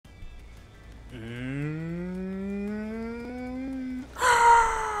What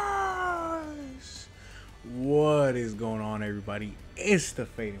is going on, everybody? It's the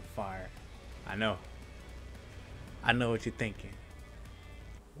Fading Fire. I know what you're thinking.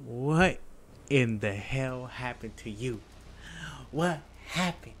 What in the hell happened to you? What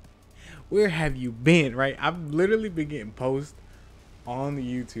happened? Where have you been? Right? I've literally been getting posts on the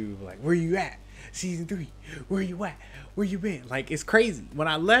YouTube like, where you at? Season 3, where you at? Where you been? Like, it's crazy. When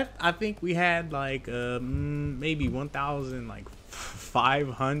I left, I think we had like maybe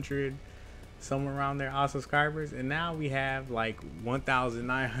 1,500 somewhere around there all subscribers, and now we have like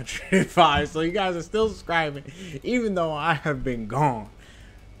 1,905. So you guys are still subscribing even though I have been gone.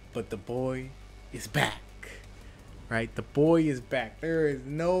 But the boy is back. Right? The boy is back. There is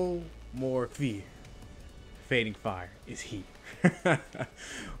no more fear. Fading Fire is here.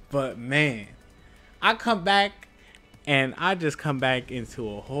 But man, I come back and I just come back into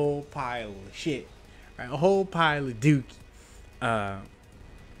a whole pile of shit, right? A whole pile of dookie.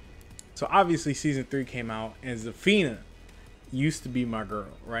 So obviously season 3 came out, and Zafina used to be my girl,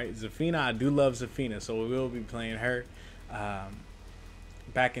 right? Zafina, I do love Zafina, so we will be playing her.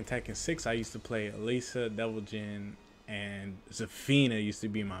 Back in Tekken 6, I used to play ELIZA, Devil Jin, and Zafina used to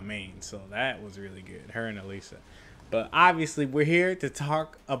be my main, so that was really good, her and ELIZA. But obviously, we're here to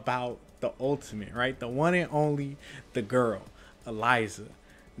talk about the ultimate, right? The one and only, the girl, ELIZA.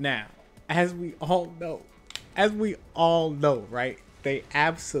 Now, as we all know, right? They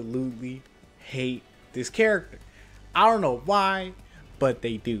absolutely hate this character. I don't know why, but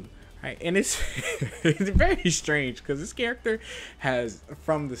they do, right? And it's it's very strange because this character has,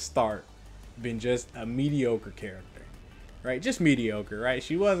 from the start, been just a mediocre character, right? Just mediocre, right?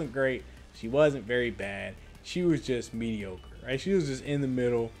 She wasn't great. She wasn't very bad. She was just mediocre, right? She was just in the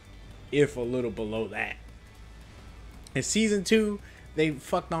middle, if a little below that. In season 2, they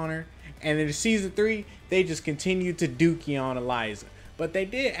fucked on her, and in season 3, they just continued to dookie on ELIZA. But they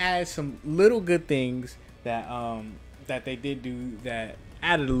did add some little good things that that they did do that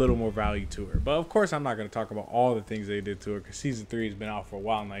added a little more value to her. But of course, I'm not going to talk about all the things they did to her because season 3 has been out for a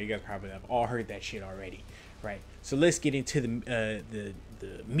while now. You guys probably have all heard that shit already, right? So let's get into the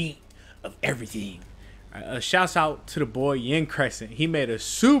meat of everything. Shouts out to the boy Yin Crescent. He made a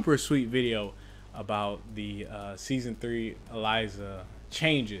super sweet video about the season 3 ELIZA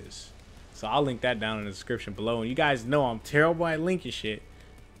changes. So I'll link that down in the description below. And you guys know I'm terrible at linking shit.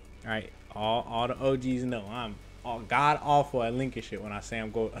 All right, all the OGs know I'm god awful at linking shit when I say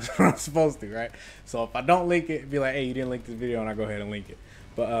I'm supposed to, right? So if I don't link it, be like, hey, you didn't link this video, and I go ahead and link it.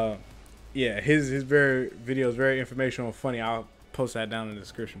 But yeah, his video is very informational and funny. I'll post that down in the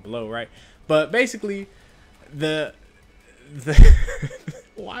description below, right? But basically, the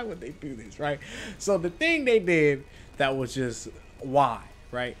why would they do this, right? So the thing they did that was just why,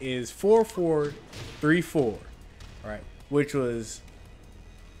 right, is 4434, right, which was,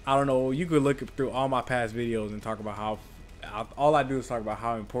 I don't know, you could look through all my past videos and talk about how all I do is talk about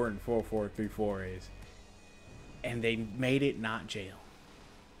how important 4434 is, and they made it not jail.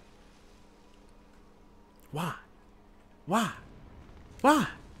 Why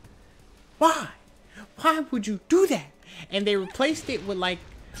would you do that? And they replaced it with like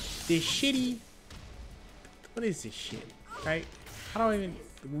this shitty, what is this shit, right? I don't even,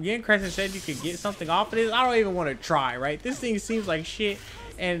 Yin Crescent said you could get something off of this. I don't even want to try, right? This thing seems like shit,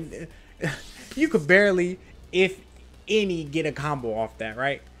 and you could barely, if any, get a combo off that,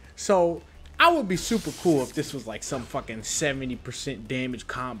 right? So I would be super cool if this was like some fucking 70% damage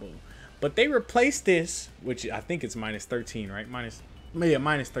combo. But they replaced this, which I think it's minus 13, right? Minus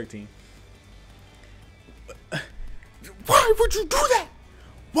 13. Why would you do that?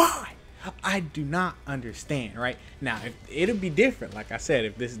 Why? I do not understand, right? Now, it'll be different, like I said,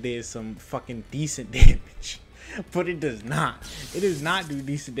 if this did some fucking decent damage. But it does not. It does not do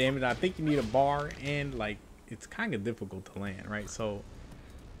decent damage. I think you need a bar, and like, it's kind of difficult to land, right? So,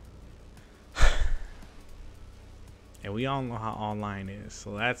 and we all know how online is,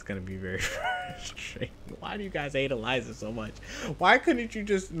 so that's gonna be very frustrating. Why do you guys hate ELIZA so much? Why couldn't you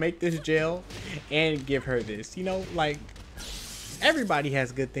just make this jail and give her this? You know, like, everybody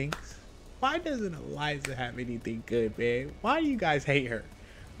has good things. Why doesn't ELIZA have anything good, man? Why do you guys hate her,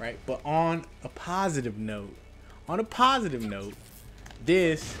 right? But on a positive note,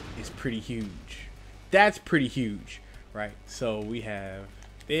 this is pretty huge. That's pretty huge, right? So we have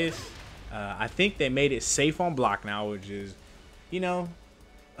this. I think they made it safe on block now, which is, you know,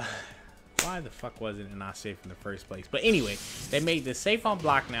 why the fuck wasn't it not safe in the first place? But anyway, they made this safe on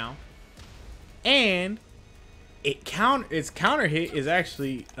block now, and its counter hit is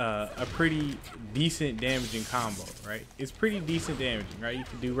actually a pretty decent damaging combo, right? It's pretty decent damaging, right? You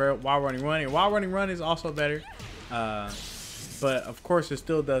can do while running run, and while running run is also better. But of course, it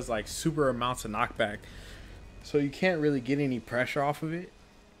still does like super amounts of knockback, so you can't really get any pressure off of it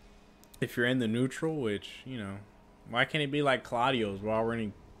if you're in the neutral. Which, you know, why can't it be like Claudio's while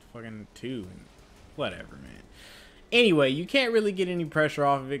running fucking 2 and whatever, man. Anyway, you can't really get any pressure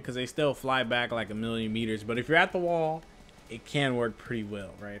off of it because they still fly back like 1,000,000 meters. But if you're at the wall, it can work pretty well,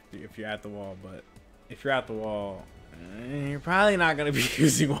 right? If you're at the wall, but if you're at the wall, you're probably not gonna be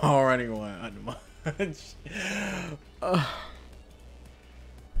using wall running one much.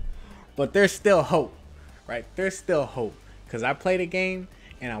 But there's still hope, right? There's still hope, because I played a game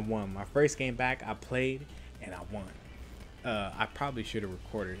and I won. My first game back, I played and I won. I probably should have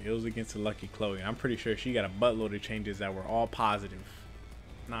recorded it. It was against the Lucky Chloe. I'm pretty sure she got a buttload of changes that were all positive.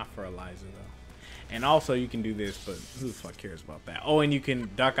 Not for Eliza though. And also you can do this, but who the fuck cares about that? Oh, and you can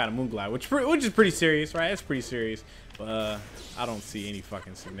duck out of Moonglide, which is pretty serious, right? It's pretty serious. But I don't see any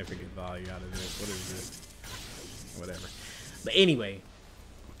fucking significant value out of this. What is this? Whatever. But anyway,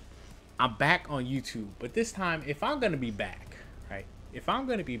 I'm back on YouTube. But this time, if I'm gonna be back, right? If I'm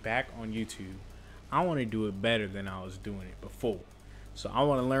gonna be back on YouTube, I want to do it better than I was doing it before. So I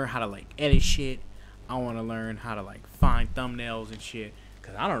want to learn how to like edit shit. I want to learn how to like find thumbnails and shit,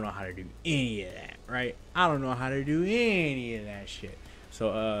 because I don't know how to do any of that, right? I don't know how to do any of that shit.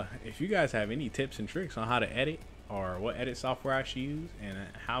 So if you guys have any tips and tricks on how to edit, or what edit software I should use, and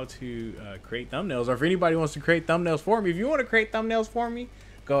how to create thumbnails, or if anybody wants to create thumbnails for me, if you want to create thumbnails for me,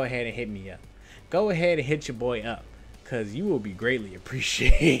 go ahead and hit me up. Go ahead and hit your boy up, because you will be greatly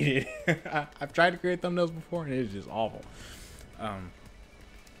appreciated. I've tried to create thumbnails before and it's just awful.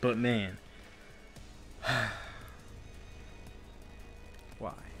 But man,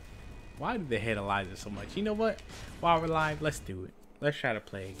 why do they hate Eliza so much? You know what, while we're live, let's do it. Let's try to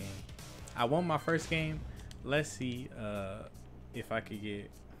play a game. I won my first game. Let's see if I could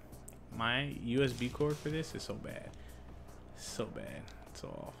get my USB cord for this. Is so bad, so bad, so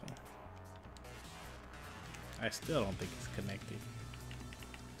awful. I still don't think it's connected.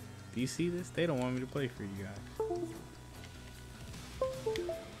 Do you see this? They don't want me to play for you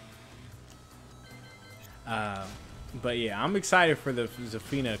guys. But yeah, I'm excited for the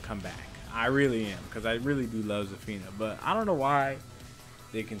Zafina to come back. I really am, because I really do love Zafina. But I don't know why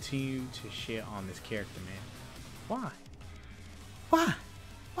they continue to shit on this character, man. Why? Why?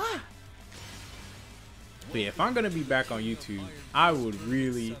 Why? But yeah, if I'm gonna be back on YouTube, I would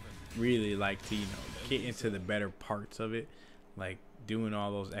really like to, you know, get into the better parts of it, like doing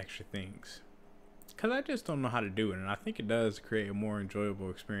all those extra things, because I just don't know how to do it, and I think it does create a more enjoyable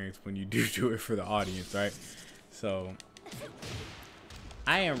experience when you do it for the audience, right? So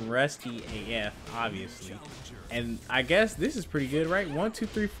I am rusty AF, obviously, and I guess this is pretty good, right? 1, 2,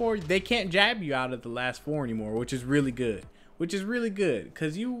 3, 4. They can't jab you out of the last 4 anymore, which is really good.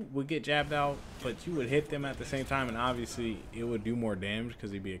 Because you would get jabbed out, but you would hit them at the same time, and obviously it would do more damage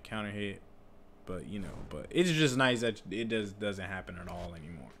because it'd be a counter hit. But you know, but it's just nice that it doesn't happen at all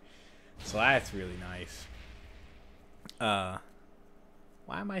anymore. So that's really nice. Why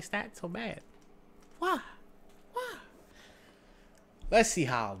are my stats so bad? Why? Let's see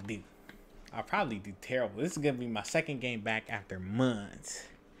how I'll do. I'll probably do terrible. This is gonna be my second game back after months.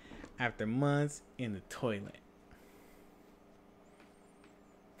 After months in the toilet.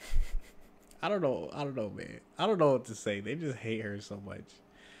 I don't know, man. I don't know what to say. They just hate her so much.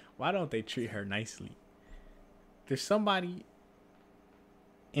 Why don't they treat her nicely? There's somebody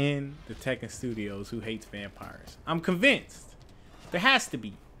in the Tekken Studios who hates vampires. I'm convinced. There has to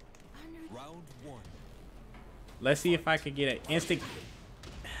be. Round 1. Let's see if I could get an instant.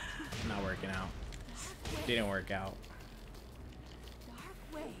 Not working out. Didn't work out.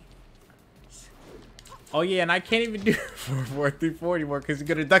 Oh yeah, and I can't even do 4-4-3-4 anymore because he's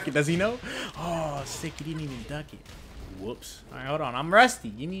gonna duck it. Does he know? Oh, sick! He didn't even duck it. Whoops. All right, hold on. I'm rusty.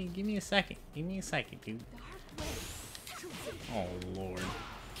 Give me a second. Give me a second, dude. Oh Lord.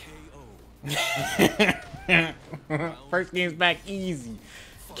 First game's back easy.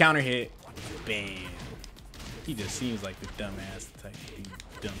 Counter hit. Bam. He just seems like the dumbass type to do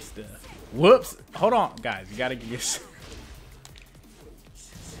dumb stuff. Whoops. Hold on, guys. You gotta get this.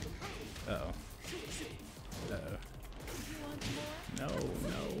 Uh-oh. No,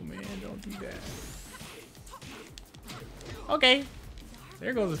 man, don't do that. Okay.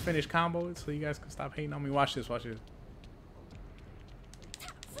 There goes the finished combo, so you guys can stop hating on me. Watch this, watch this.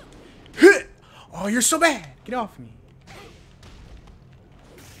 Oh, you're so bad. Get off me.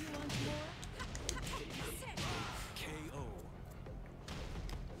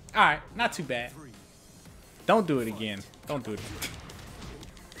 Alright, not too bad. Don't do it again. Don't do it again.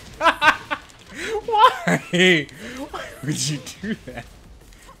 Why? Why would you do that?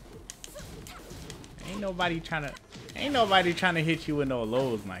 Ain't nobody trying to hit you with no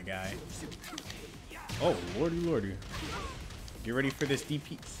lows, my guy. Oh, lordy, lordy. Get ready for this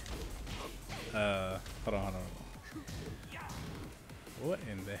DP. Hold on. What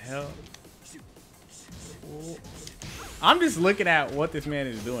in the hell? Oh. I'm just looking at what this man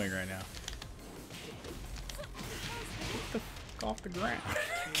is doing right now. Get the fuck off the ground.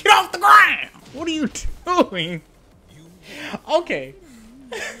 Get off the ground! What are you doing? Okay.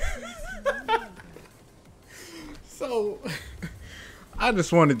 So, I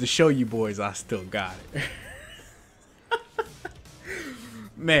just wanted to show you boys I still got it.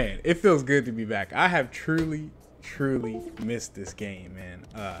 Man, it feels good to be back. I have truly missed this game, man.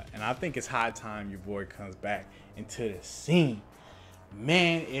 And I think it's high time your boy comes back into the scene.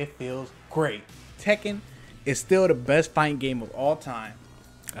 Man, it feels great. Tekken is still the best fighting game of all time.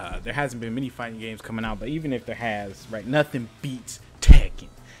 There hasn't been many fighting games coming out, but even if there has, right, nothing beats Tekken.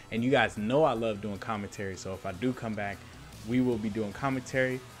 And you guys know I love doing commentary, so if I do come back, we will be doing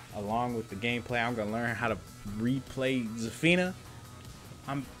commentary along with the gameplay. I'm gonna learn how to replay Zafina.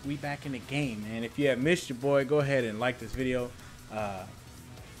 We back in the game, man. If you have missed your boy, go ahead and like this video.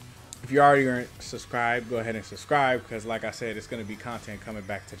 If you already aren't subscribed, go ahead and subscribe, because like I said, it's gonna be content coming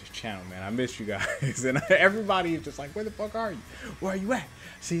back to this channel, man. I miss you guys. And everybody is just like, where the fuck are you? Where are you at?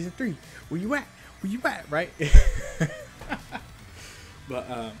 Season 3, where you at? Where you at, right?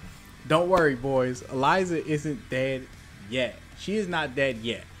 But don't worry, boys. ELIZA isn't dead yet. She is not dead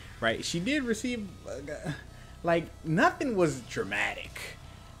yet, right? She did receive like, nothing was dramatic.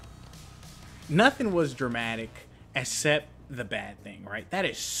 Nothing was dramatic except the bad thing, right? That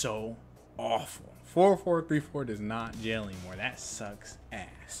is so awful. 4434 does not jail anymore. That sucks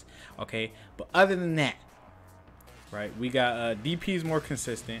ass. Okay, but other than that, right, we got DP's more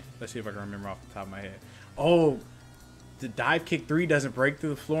consistent. Let's see if I can remember off the top of my head. Oh, the dive kick 3 doesn't break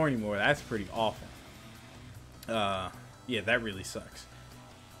through the floor anymore. That's pretty awful. Yeah, that really sucks.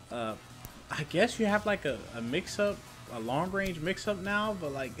 I guess you have like a mix-up, a long-range mix-up now,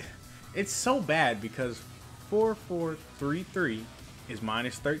 but like, it's so bad because 4433 is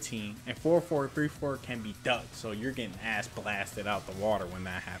 -13 and 4434 can be ducked, so you're getting ass blasted out the water when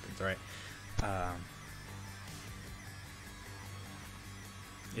that happens, right?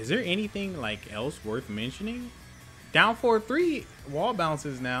 Is there anything like else worth mentioning? Down 4-3 wall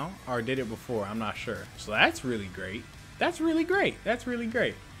bounces now, or did it before? I'm not sure. So that's really great. That's really great. That's really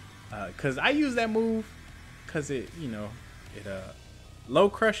great. Cause I use that move, cause it, you know, it low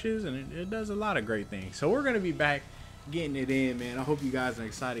crushes and it does a lot of great things. So we're gonna be back getting it in, man. I hope you guys are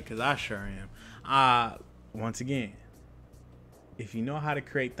excited, cause I sure am. Once again, if you know how to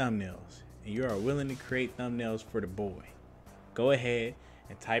create thumbnails and you are willing to create thumbnails for the boy, go ahead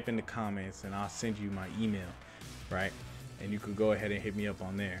and type in the comments and I'll send you my email, right? And you could go ahead and hit me up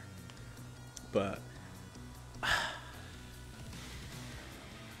on there. But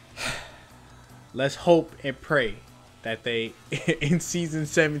let's hope and pray that they, in season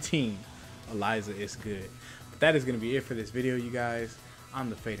 17, ELIZA is good. But that is going to be it for this video, you guys.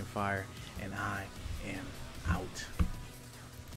 I'm the Fade and Fire, and I am out.